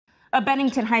A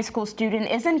Bennington High School student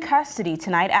is in custody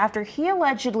tonight after he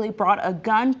allegedly brought a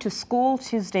gun to school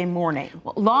Tuesday morning.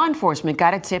 Well, law enforcement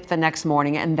got a tip the next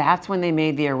morning, and that's when they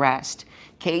made the arrest.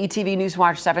 KETV News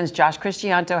Watch 7's Josh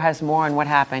Cristianto has more on what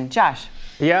happened. Josh.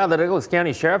 Yeah, the Douglas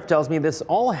County Sheriff tells me this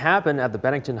all happened at the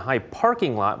Bennington High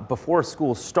parking lot before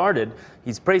school started.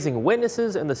 He's praising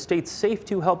witnesses and the state's Safe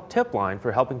to Help tip line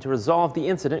for helping to resolve the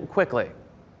incident quickly.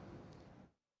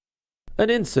 An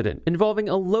incident involving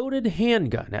a loaded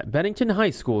handgun at Bennington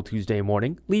High School Tuesday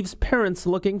morning leaves parents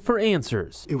looking for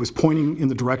answers. It was pointing in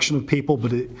the direction of people, but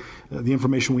the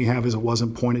information we have is it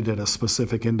wasn't pointed at a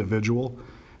specific individual.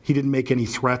 He didn't make any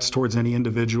threats towards any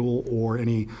individual or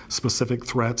any specific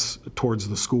threats towards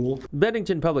the school.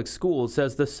 Bennington Public Schools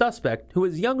says the suspect, who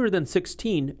is younger than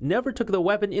 16, never took the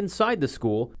weapon inside the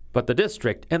school, but the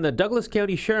district and the Douglas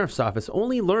County Sheriff's Office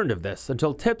only learned of this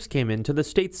until tips came into the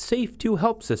state's Safe to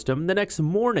Help system the next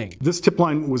morning. This tip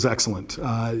line was excellent.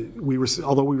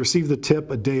 Although we received the tip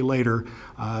a day later,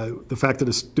 the fact that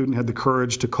a student had the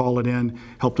courage to call it in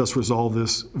helped us resolve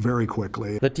this very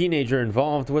quickly. The teenager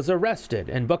involved was arrested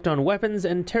and booked on weapons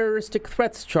and terroristic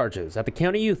threats charges at the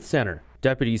County Youth Center.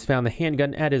 Deputies found the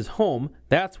handgun at his home.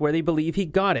 That's where they believe he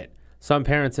got it. Some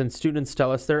parents and students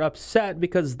tell us they're upset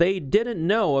because they didn't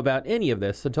know about any of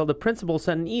this until the principal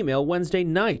sent an email Wednesday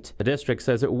night. The district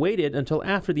says it waited until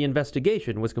after the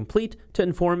investigation was complete to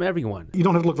inform everyone. You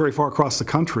don't have to look very far across the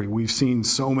country. We've seen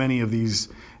so many of these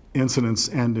incidents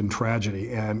end in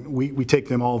tragedy, and we take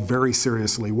them all very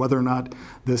seriously. Whether or not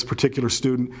this particular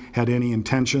student had any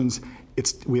intentions,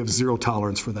 we have zero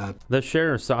tolerance for that. The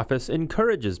Sheriff's Office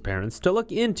encourages parents to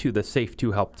look into the Safe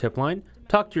to Help tip line.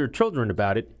 Talk to your children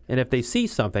about it, and if they see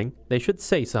something, they should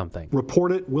say something.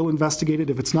 Report it, we'll investigate it.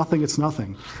 If it's nothing, it's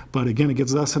nothing. But again, it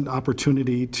gives us an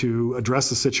opportunity to address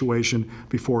the situation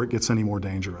before it gets any more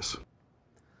dangerous.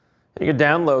 You can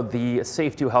download the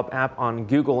Safe to Help app on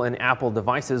Google and Apple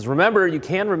devices. Remember, you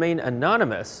can remain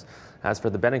anonymous. As for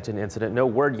the Bennington incident, no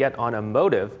word yet on a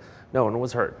motive. No one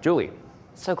was hurt. Julie.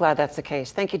 So glad that's the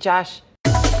case. Thank you, Josh.